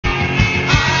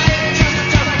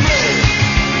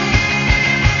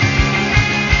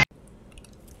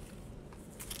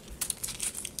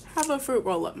a fruit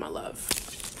roll up, my love.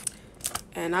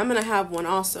 And I'm gonna have one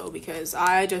also because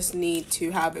I just need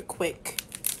to have a quick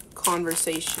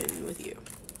conversation with you.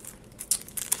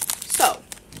 So,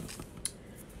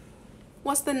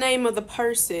 what's the name of the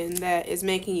person that is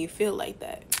making you feel like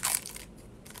that?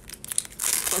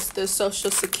 What's their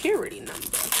social security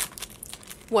number?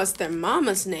 What's their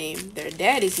mama's name, their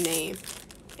daddy's name,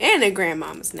 and their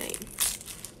grandmama's name?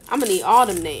 I'm gonna need all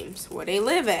them names. Where they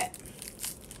live at.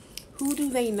 Who do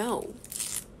they know?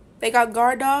 They got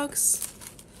guard dogs?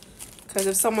 Because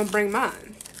if someone bring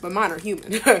mine, but mine are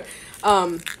human.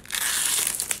 I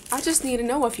just need to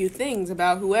know a few things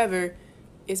about whoever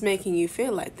is making you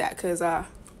feel like that. Because,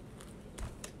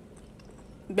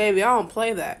 baby, I don't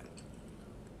play that.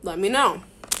 Let me know.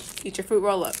 Eat your fruit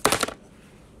roll up.